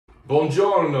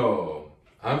Buongiorno!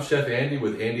 I'm Chef Andy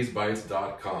with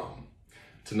andysbites.com.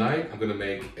 Tonight I'm going to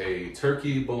make a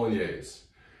turkey bolognese.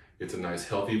 It's a nice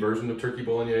healthy version of turkey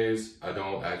bolognese. I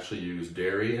don't actually use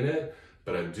dairy in it,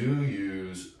 but I do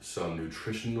use some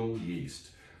nutritional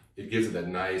yeast. It gives it that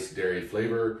nice dairy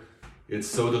flavor. It's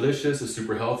so delicious, it's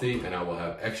super healthy, and I will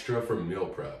have extra for meal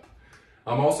prep.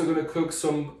 I'm also going to cook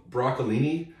some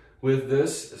broccolini with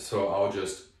this, so I'll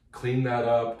just clean that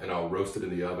up and I'll roast it in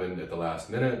the oven at the last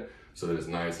minute so that it's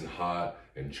nice and hot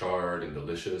and charred and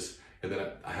delicious. And then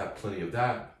I have plenty of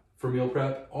that for meal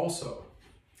prep also.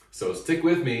 So stick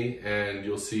with me and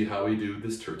you'll see how we do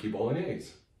this turkey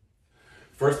bolognese.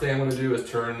 First thing I'm going to do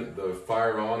is turn the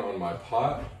fire on my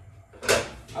pot.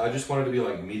 I just want it to be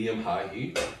like medium-high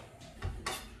heat.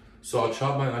 So I'll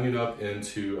chop my onion up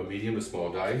into a medium to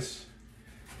small dice,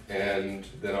 and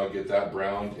then I'll get that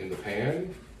browned in the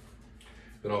pan.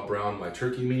 Then I'll brown my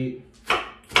turkey meat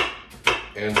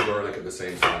and the garlic at the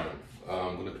same time.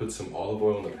 I'm going to put some olive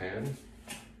oil in the pan.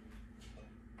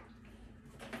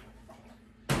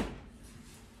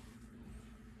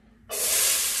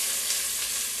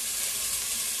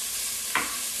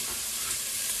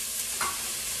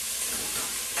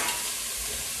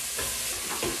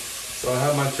 So I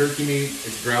have my turkey meat,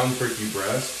 it's ground turkey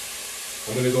breast.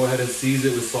 I'm going to go ahead and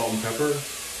season it with salt and pepper.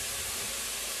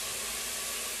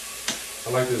 I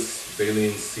like this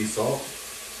Baleen sea salt.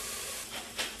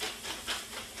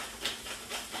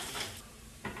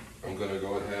 I'm going to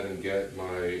go ahead and get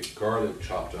my garlic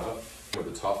chopped up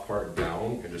with the top part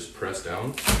down and just press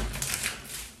down.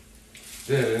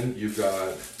 Then you've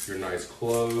got your nice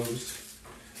cloves.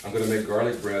 I'm going to make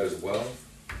garlic bread as well.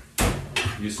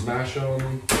 You smash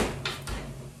them.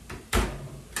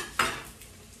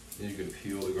 You can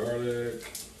peel the garlic.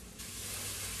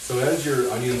 So as your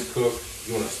onions cook,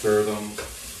 you want to stir them.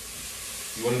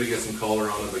 You want them to get some color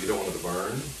on them, but you don't want them to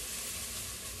burn.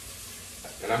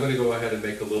 And I'm going to go ahead and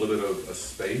make a little bit of a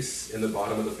space in the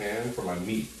bottom of the pan for my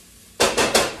meat.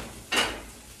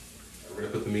 We're going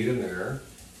to put the meat in there.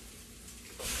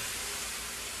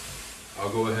 I'll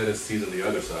go ahead and season the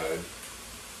other side.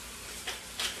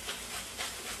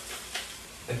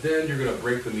 And then you're going to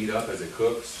break the meat up as it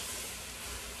cooks.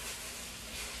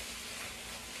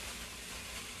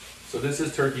 So this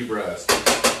is turkey breast.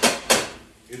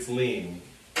 It's lean.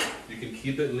 You can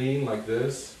keep it lean like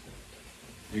this.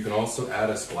 You can also add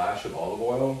a splash of olive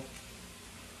oil.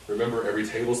 Remember, every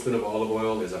tablespoon of olive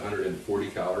oil is 140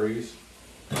 calories.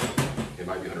 It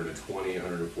might be 120,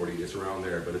 140, it's around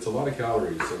there, but it's a lot of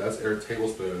calories. So that's a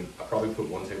tablespoon. I probably put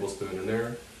 1 tablespoon in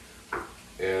there.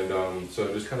 And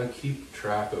so just kind of keep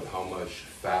track of how much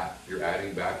fat you're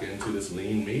adding back into this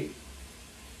lean meat.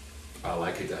 I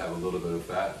like it to have a little bit of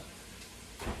fat.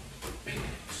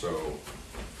 So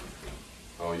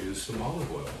I'll use some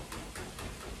olive oil.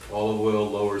 Olive oil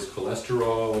lowers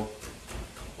cholesterol.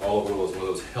 Olive oil is one of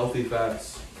those healthy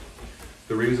fats.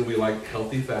 The reason we like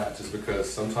healthy fats is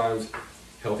because sometimes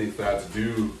healthy fats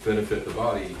do benefit the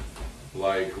body,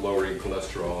 like lowering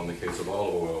cholesterol in the case of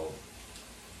olive oil.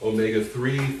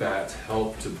 Omega-3 fats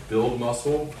help to build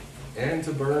muscle and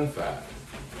to burn fat.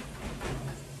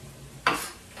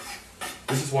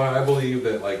 This is why I believe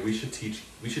that we should teach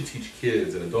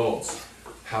kids and adults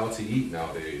how to eat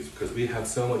nowadays, because we have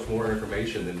so much more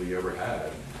information than we ever had,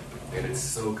 and it's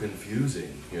so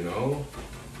confusing, you know?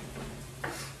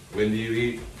 When do you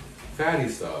eat fatty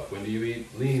stuff? When do you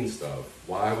eat lean stuff?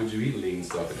 Why would you eat lean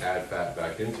stuff and add fat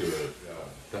back into it?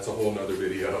 That's a whole nother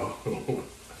video.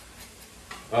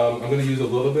 I'm going to use a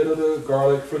little bit of the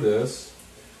garlic for this.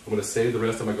 I'm going to save the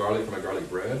rest of my garlic for my garlic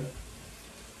bread.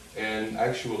 And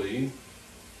actually,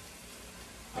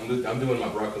 I'm doing my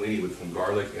broccolini with some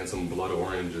garlic and some blood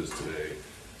oranges today.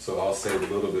 So I'll save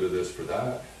a little bit of this for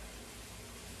that.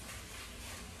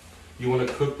 You want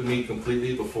to cook the meat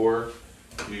completely before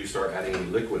you start adding any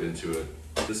liquid into it.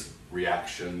 This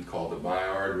reaction called the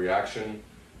Maillard reaction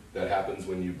that happens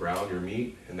when you brown your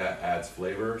meat, and that adds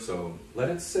flavor. So let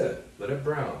it sit, let it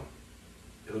brown.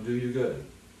 It'll do you good.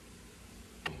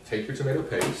 Take your tomato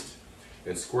paste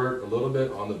and squirt a little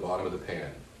bit on the bottom of the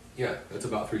pan. Yeah, that's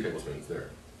about 3 tablespoons there.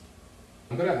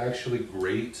 I'm going to actually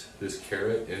grate this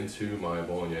carrot into my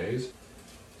bolognese.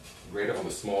 Grate it on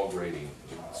the small grating,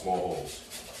 small holes.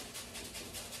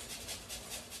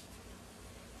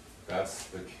 That's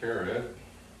the carrot.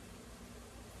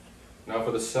 Now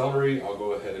for the celery, I'll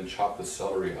go ahead and chop the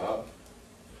celery up.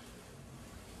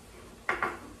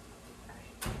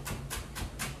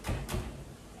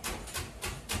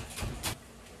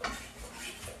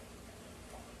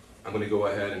 I'm going to go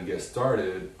ahead and get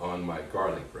started on my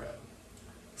garlic bread.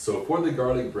 So for the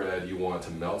garlic bread, you want to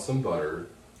melt some butter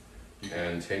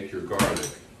and take your garlic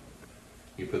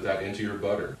You put that into your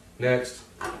butter. Next,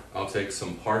 I'll take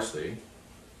some parsley.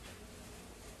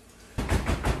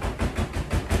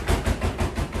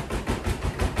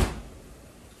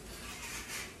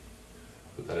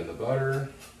 Put that in the butter.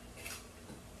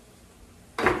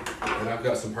 And I've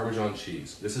got some Parmesan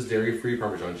cheese. This is dairy-free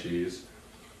Parmesan cheese.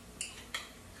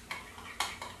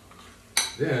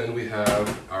 Then we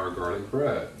have our garlic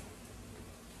bread.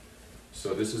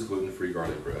 So this is gluten-free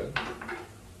garlic bread.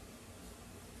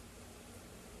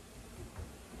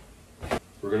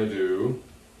 We're gonna do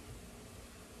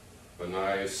a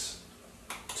nice,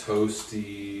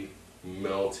 toasty,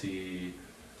 melty,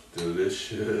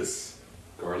 delicious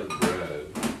garlic bread.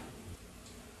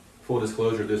 Full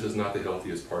disclosure, this is not the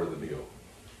healthiest part of the meal.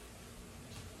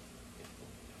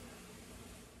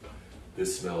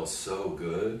 This smells so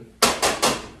good.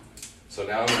 So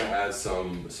now I'm gonna add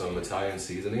some Italian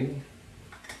seasoning.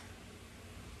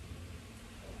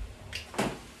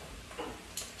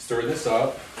 Stir this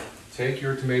up. Take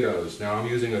your tomatoes. Now I'm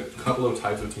using a couple of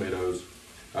types of tomatoes.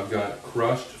 I've got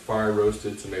crushed fire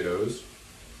roasted tomatoes.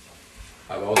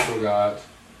 I've also got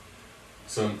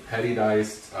some petty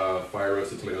diced fire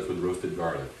roasted tomatoes with roasted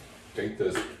garlic. Take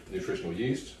this nutritional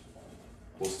yeast.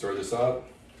 We'll stir this up.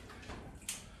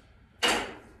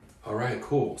 All right,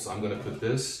 cool. So I'm gonna put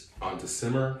this on to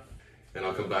simmer and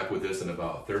I'll come back with this in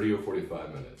about 30 or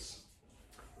 45 minutes.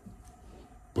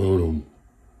 Boom,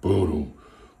 boom.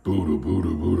 Buddha, Buddha,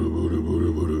 Buddha, Buddha,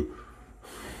 Buddha, Buddha.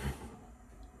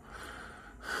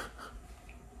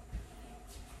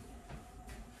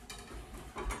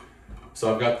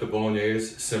 So I've got the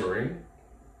bolognese simmering.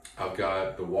 I've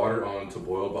got the water on to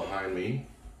boil behind me.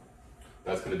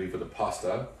 That's gonna be for the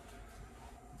pasta.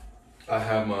 I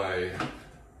have my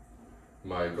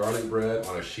garlic bread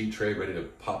on a sheet tray ready to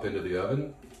pop into the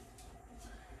oven.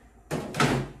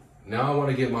 Now I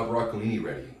wanna get my broccolini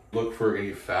ready. Look for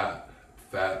any fat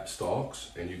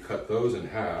stalks and you cut those in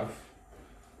half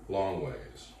long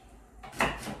ways.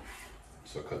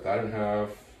 So cut that in half.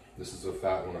 This is a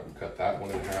fat one. I can cut that one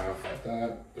in half like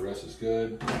that. The rest is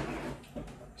good.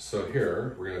 So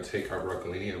here we're gonna take our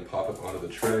broccolini and pop it onto the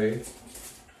tray.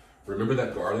 Remember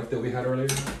that garlic that we had earlier?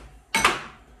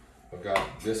 I've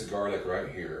got this garlic right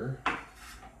here.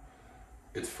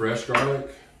 It's fresh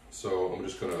garlic, so I'm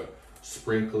just gonna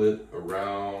sprinkle it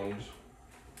around.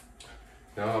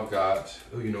 Now I've got,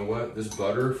 oh, you know what? This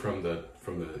butter from the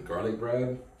garlic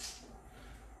bread.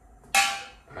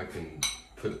 I can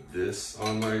put this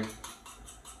on my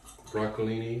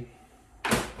broccolini.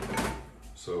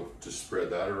 So just spread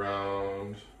that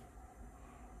around.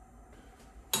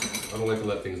 I don't like to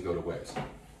let things go to waste.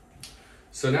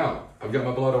 So now I've got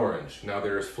my blood orange. Now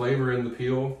there's flavor in the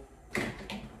peel,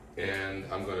 and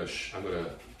I'm gonna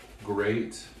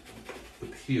grate the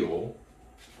peel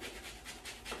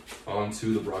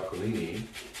onto the broccolini.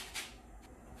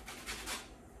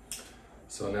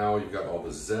 So now you've got all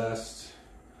the zest.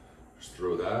 Just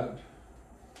throw that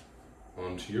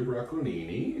onto your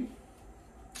broccolini.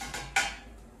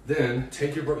 Then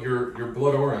take your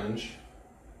blood orange,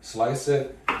 slice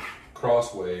it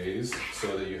crossways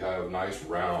so that you have nice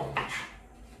rounds.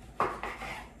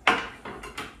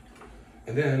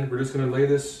 And then we're just gonna lay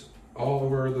this all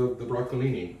over the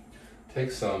broccolini.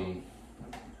 Take some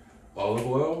olive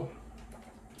oil,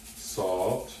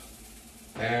 salt,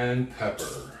 and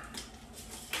pepper.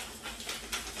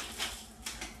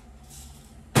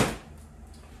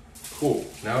 Cool.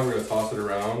 Now we're gonna toss it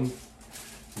around,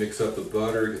 mix up the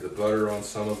butter, get the butter on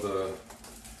some of the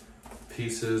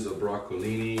pieces of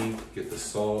broccolini, get the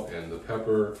salt and the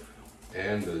pepper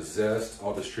and the zest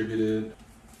all distributed.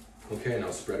 Okay, now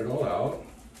spread it all out.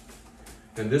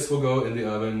 And this will go in the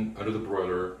oven under the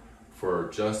broiler for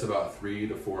just about 3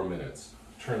 to 4 minutes.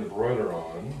 Turn the broiler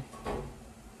on.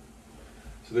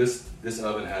 So this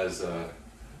oven has a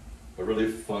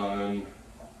really fun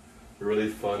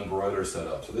broiler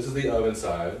setup. So this is the oven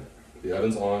side. The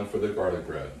oven's on for the garlic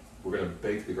bread. We're gonna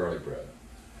bake the garlic bread.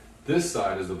 This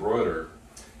side is the broiler,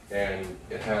 and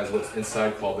it has what's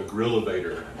inside called the grill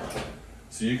elevator.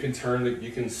 So you can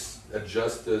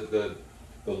adjust the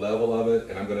level of it,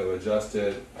 and I'm gonna adjust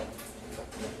it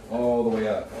all the way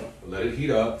up. Let it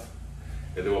heat up,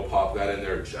 and then we'll pop that in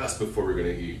there just before we're gonna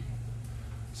eat.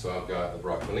 So I've got the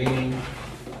broccolini,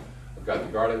 I've got the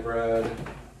garlic bread.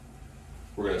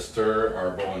 We're gonna stir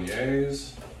our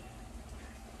bolognese.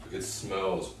 It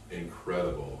smells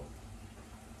incredible.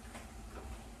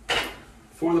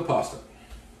 For the pasta,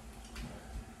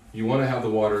 you wanna have the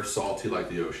water salty like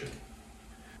the ocean.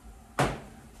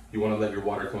 You wanna let your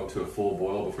water come up to a full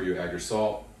boil before you add your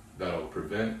salt. That'll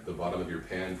prevent the bottom of your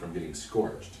pan from getting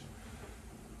scorched.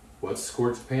 What's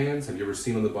scorched pans? Have you ever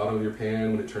seen on the bottom of your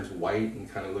pan when it turns white and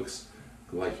kind of looks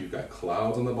like you've got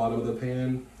clouds on the bottom of the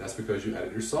pan? That's because you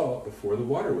added your salt before the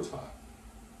water was hot.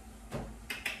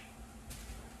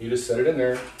 You just set it in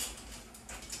there.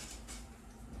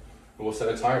 We'll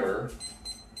set a timer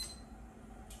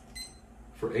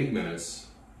for 8 minutes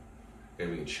and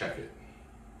we can check it.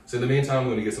 So in the meantime, I'm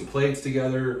going to get some plates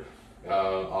together.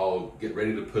 I'll get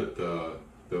ready to put the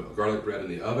garlic bread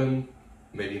in the oven.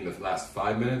 Maybe in the last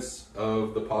 5 minutes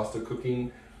of the pasta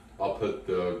cooking. I'll put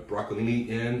the broccolini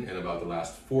in about the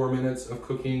last 4 minutes of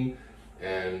cooking,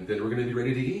 and then we're gonna be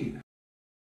ready to eat.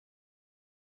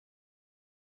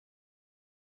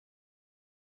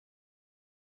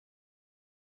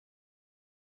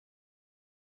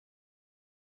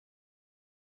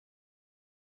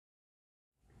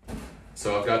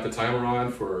 So I've got the timer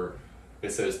on for,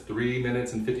 it says 3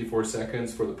 minutes and 54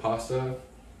 seconds for the pasta.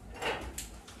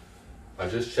 I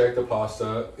just checked the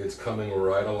pasta, it's coming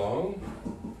right along.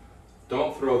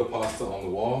 Don't throw the pasta on the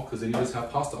wall, because then you just have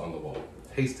pasta on the wall.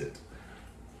 Taste it.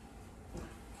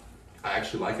 I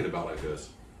actually like it about like this.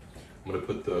 I'm gonna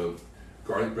put the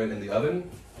garlic bread in the oven.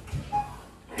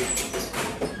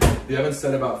 The oven's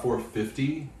set about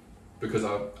 450 because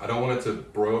I don't want it to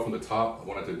broil from the top. I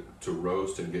want it to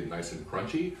roast and get nice and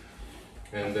crunchy.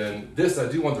 And then this, I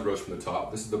do want to roast from the top.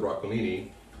 This is the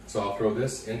broccolini. So I'll throw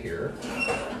this in here.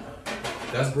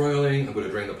 That's broiling. I'm gonna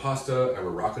drain the pasta and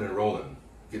we're rocking and rolling.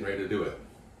 Getting ready to do it.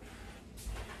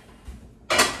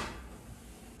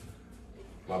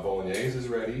 My bolognese is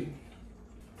ready.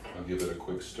 I'll give it a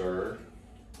quick stir.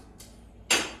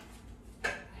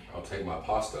 I'll take my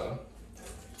pasta.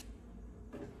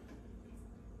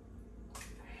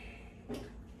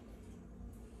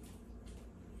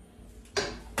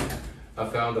 I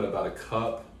found that about a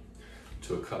cup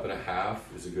to a cup and a half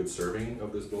is a good serving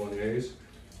of this bolognese.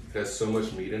 It has so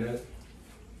much meat in it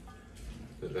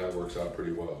that works out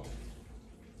pretty well.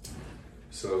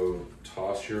 So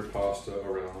toss your pasta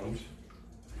around.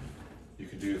 You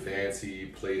can do fancy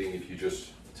plating if you just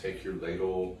take your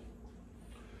ladle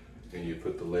and you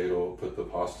put the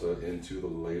pasta into the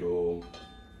ladle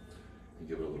and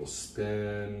give it a little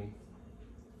spin.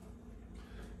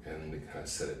 And then kind of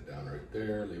set it down right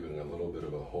there, leaving a little bit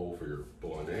of a hole for your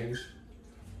bolognese.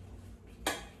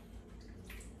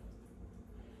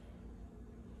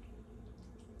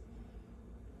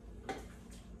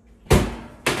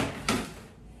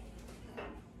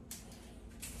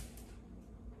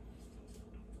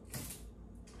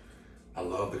 I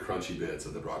love the crunchy bits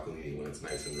of the broccolini when it's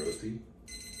nice and roasty.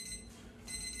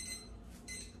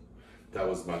 That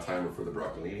was my timer for the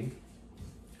broccolini.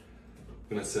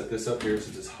 I'm gonna set this up here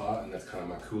since it's hot and that's kind of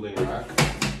my cooling rack.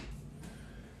 I'm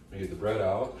gonna get the bread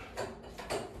out.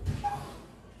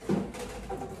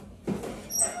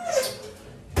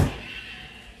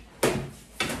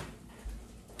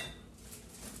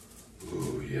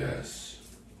 Ooh, yes.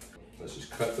 Let's just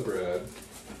cut the bread.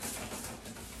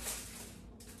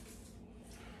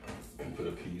 And put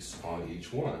a piece on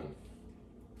each one.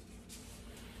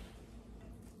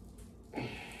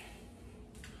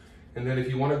 And then if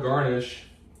you want to garnish,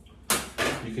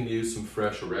 you can use some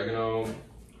fresh oregano.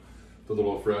 The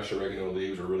little fresh oregano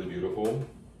leaves are really beautiful.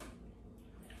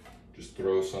 Just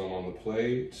throw some on the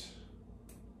plate.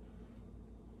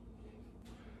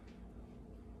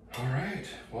 All right,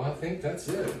 well, I think that's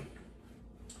it.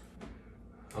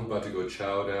 I'm about to go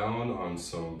chow down on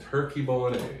some turkey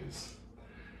bolognese.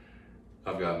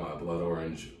 I've got my blood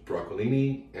orange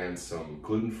broccolini and some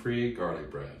gluten-free garlic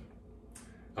bread.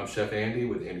 I'm Chef Andy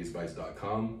with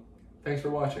andysbites.com. Thanks for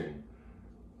watching.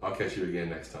 I'll catch you again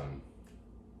next time.